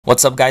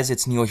What's up guys,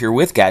 it's Neil here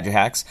with Gadget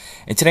Hacks,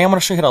 and today I'm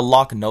going to show you how to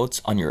lock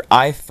notes on your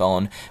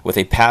iPhone with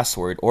a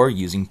password or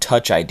using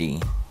Touch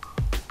ID.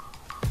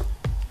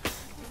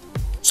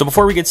 So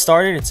before we get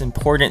started, it's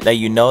important that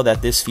you know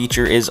that this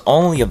feature is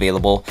only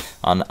available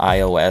on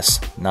iOS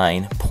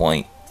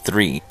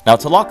 9.3. Now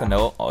to lock a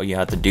note, all you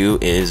have to do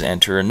is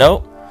enter a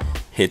note,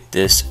 hit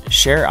this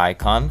share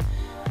icon,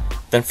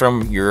 then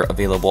from your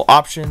available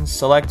options,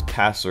 select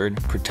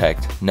password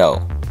protect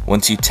no.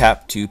 Once you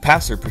tap to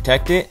password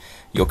protect it,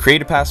 you'll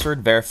create a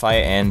password, verify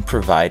it, and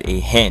provide a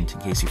hint in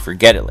case you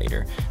forget it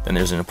later. Then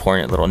there's an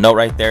important little note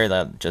right there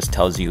that just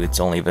tells you it's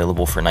only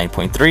available for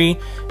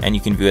 9.3 and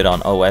you can view it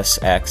on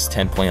OS X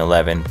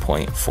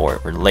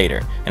 10.11.4 or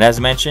later. And as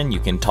mentioned, you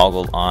can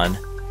toggle on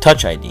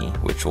Touch ID,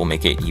 which will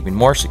make it even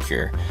more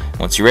secure.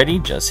 Once you're ready,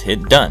 just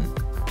hit done.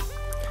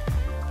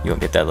 You'll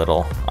get that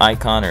little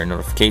icon or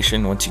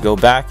notification. Once you go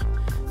back,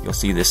 you'll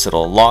see this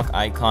little lock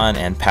icon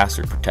and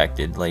password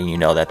protected, letting you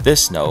know that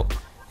this note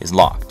is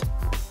locked.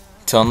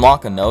 To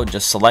unlock a note,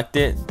 just select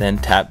it, then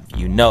tap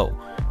View Note.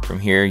 From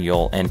here,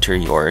 you'll enter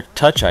your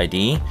Touch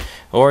ID,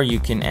 or you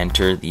can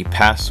enter the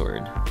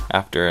password.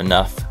 After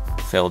enough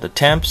failed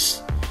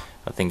attempts,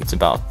 I think it's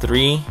about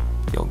 3,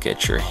 you'll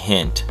get your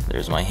hint.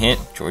 There's my hint,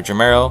 George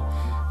Romero.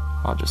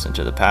 I'll just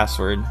enter the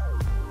password,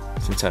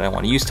 since I don't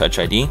want to use Touch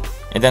ID,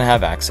 and then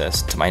have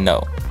access to my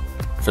note.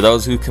 For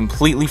those who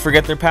completely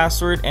forget their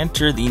password,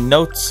 enter the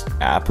Notes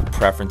app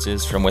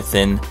preferences from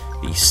within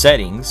the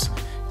settings,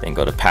 then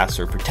go to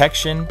password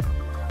protection.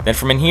 Then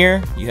from in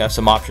here, you have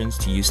some options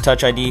to use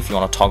Touch ID. If you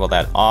want to toggle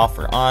that off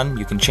or on,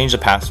 you can change the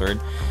password.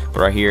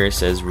 But right here it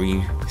says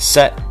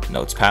reset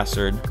Notes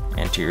password,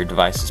 enter your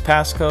device's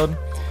passcode,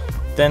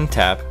 then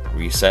tap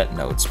reset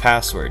Notes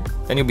password.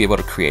 Then you'll be able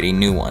to create a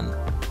new one.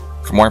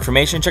 For more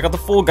information, check out the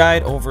full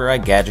guide over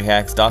at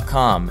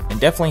gadgethacks.com, and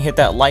definitely hit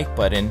that like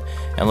button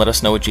and let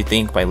us know what you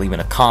think by leaving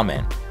a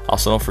comment.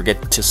 Also, don't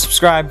forget to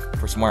subscribe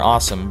for some more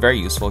awesome, very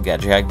useful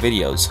Gadget Hack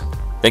videos.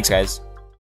 Thanks guys.